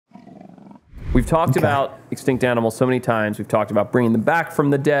We've talked about extinct animals so many times. We've talked about bringing them back from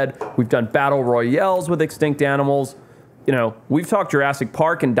the dead. We've done battle royales with extinct animals. You know, we've talked Jurassic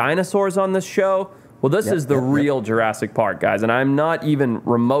Park and dinosaurs on this show. Well, this is the real Jurassic Park, guys, and I'm not even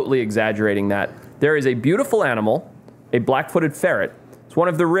remotely exaggerating that. There is a beautiful animal, a black-footed ferret. It's one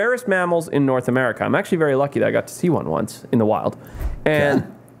of the rarest mammals in North America. I'm actually very lucky that I got to see one once in the wild.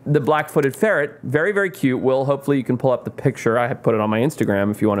 And the black-footed ferret, very, very cute. Will, hopefully you can pull up the picture. I have put it on my Instagram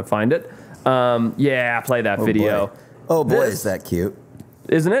if you want to find it. Yeah, play that video. Boy. Oh, boy, is that cute.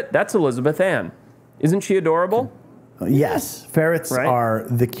 Isn't it? That's Elizabeth Ann. Isn't she adorable? Yes. Ferrets are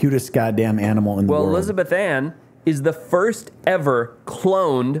the cutest goddamn animal in the world. Well, Elizabeth Ann is the first ever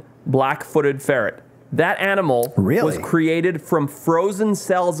cloned black-footed ferret. That animal was created from frozen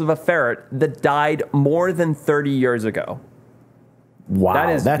cells of a ferret that died more than 30 years ago.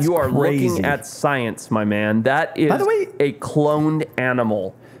 Wow, that's you are crazy. looking at science, my man. That is, by the way, a cloned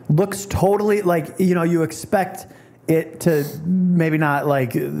animal. Looks totally like, you know, you expect it to maybe not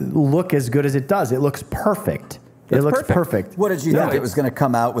like look as good as it does. It looks perfect. It looks perfect. What did you think? It was going to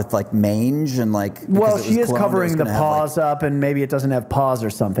come out with like mange and like... Well, she is covering the paws up, and maybe it doesn't have paws or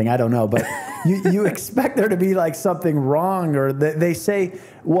something. I don't know. But you expect there to be like something wrong, or they say...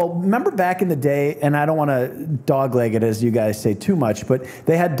 Well, remember back in the day, and I don't want to dogleg it as you guys say too much, but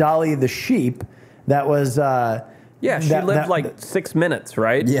they had Dolly the sheep that was... yeah, she lived like 6 minutes,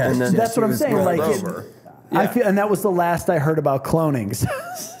 right? Yeah, and then that's what I'm saying. Like, I feel, and that was the last I heard about cloning.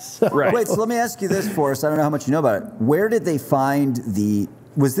 Right. Wait, so let me ask you this, Forrest. I don't know how much you know about it. Where did they find the...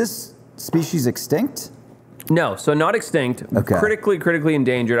 Was this species extinct? No, so not extinct. Okay. Critically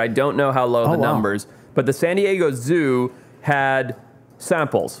endangered. I don't know how low the numbers, but the San Diego Zoo had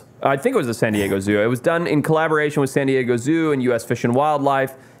samples. I think it was the San Diego Zoo. It was done in collaboration with San Diego Zoo and U.S. Fish and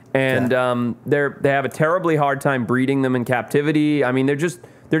Wildlife, and they have a terribly hard time breeding them in captivity. I mean, they're just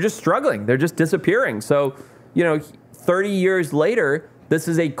struggling. They're just disappearing. So, you know, 30 years later... This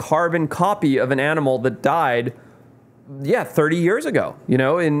is a carbon copy of an animal that died, 30 years ago. You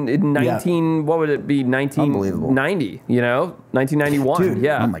know, in 19, what would it be, 1990, you know, 1991. Dude,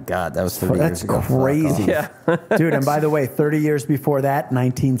 yeah. Oh, my God, that was 30 years ago. That's crazy. Yeah. Dude, and by the way, 30 years before that,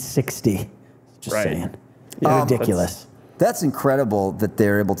 1960. Just saying. Ridiculous. That's incredible that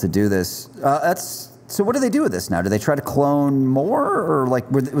they're able to do this. So what do they do with this now? Do they try to clone more? Or,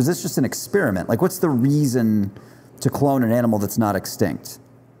 like, was this just an experiment? Like, what's the reason... to clone an animal that's not extinct?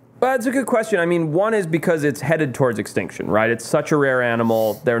 Well, that's a good question. I mean, one is because it's headed towards extinction, right? It's such a rare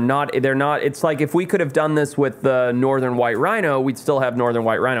animal. They're not, it's like if we could have done this with the northern white rhino, we'd still have northern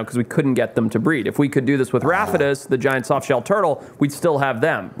white rhino because we couldn't get them to breed. If we could do this with Raphidos, the giant soft-shell turtle, we'd still have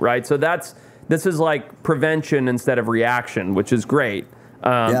them, right? So this is like prevention instead of reaction, which is great.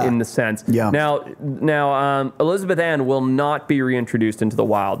 In the sense. Yeah. Now, Elizabeth Ann will not be reintroduced into the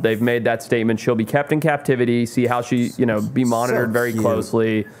wild. They've made that statement. She'll be kept in captivity, see how she, be monitored very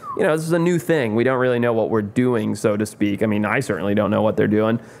closely. You know, this is a new thing. We don't really know what we're doing, so to speak. I mean, I certainly don't know what they're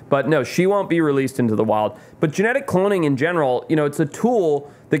doing. But no, she won't be released into the wild. But genetic cloning in general, it's a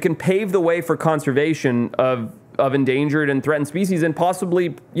tool that can pave the way for conservation of endangered and threatened species and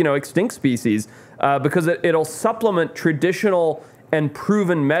possibly, extinct species because it'll supplement traditional and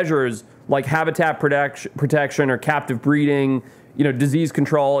proven measures like habitat protection or captive breeding, disease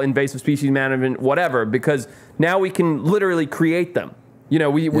control, invasive species management, whatever, because now we can literally create them. We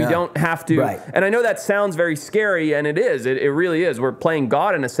don't have to. Right. And I know that sounds very scary, and it is. It really is. We're playing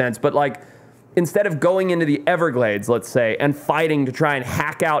God in a sense, but like instead of going into the Everglades, let's say, and fighting to try and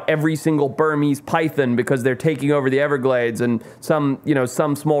hack out every single Burmese python because they're taking over the Everglades and some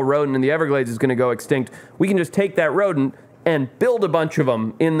small rodent in the Everglades is going to go extinct, we can just take that rodent and build a bunch of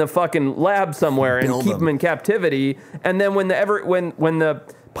them in the fucking lab somewhere and keep them in captivity. And then when the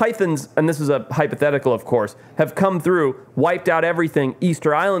pythons, and this is a hypothetical, of course, have come through, wiped out everything,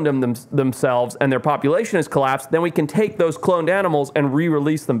 Easter Island themselves, and their population has collapsed, then we can take those cloned animals and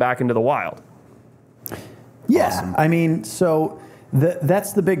re-release them back into the wild. Yeah, awesome. I mean, so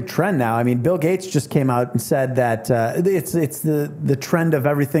that's the big trend now. I mean, Bill Gates just came out and said that it's the trend of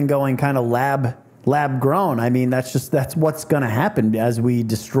everything going kind of lab grown. I mean, that's what's going to happen as we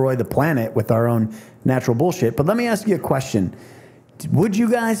destroy the planet with our own natural bullshit. But let me ask you a question. Would you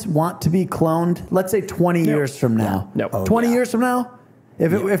guys want to be cloned? Let's say 20 years from now. No. Oh, 20 years from now?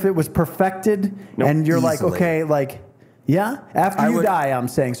 If it was perfected and you're like, okay, like, yeah? After you die, I'm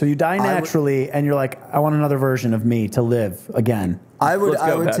saying. So you die naturally and you're like, I want another version of me to live again. I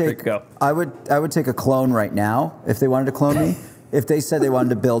would take a clone right now if they wanted to clone me. If they said they wanted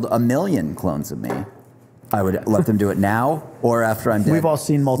to build 1 million clones of me, I would let them do it now or after I'm dead. We've all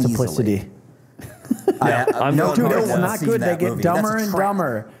seen Multiplicity. Dude, it's not good. They get dumber and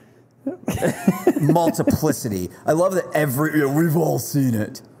dumber. Multiplicity. I love that we've all seen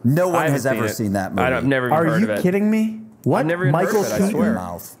it. No one has ever seen that movie. I've never even heard of it. Are you kidding me? What? I've never even Michael heard of it, I swear.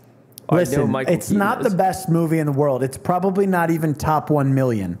 Mouth. Listen, it's not the best movie in the world. It's probably not even top 1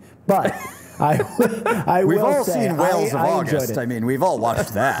 million. But I we've will all say, seen Whales of August. I mean, we've all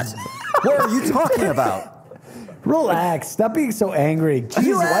watched that. What are you talking about? Relax. Stop being so angry.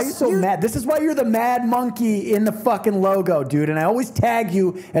 Jesus, why are you so mad? This is why you're the mad monkey in the fucking logo, dude. And I always tag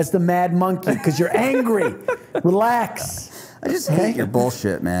you as the mad monkey because you're angry. Relax. I just hate your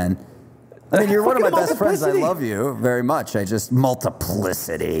bullshit, man. I mean, you're one of my best friends. I love you very much. I just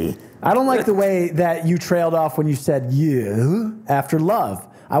multiplicity. I don't like the way that you trailed off when you said you after love.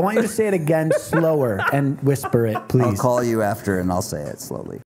 I want you to say it again slower and whisper it, please. I'll call you after and I'll say it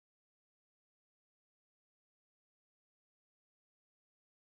slowly.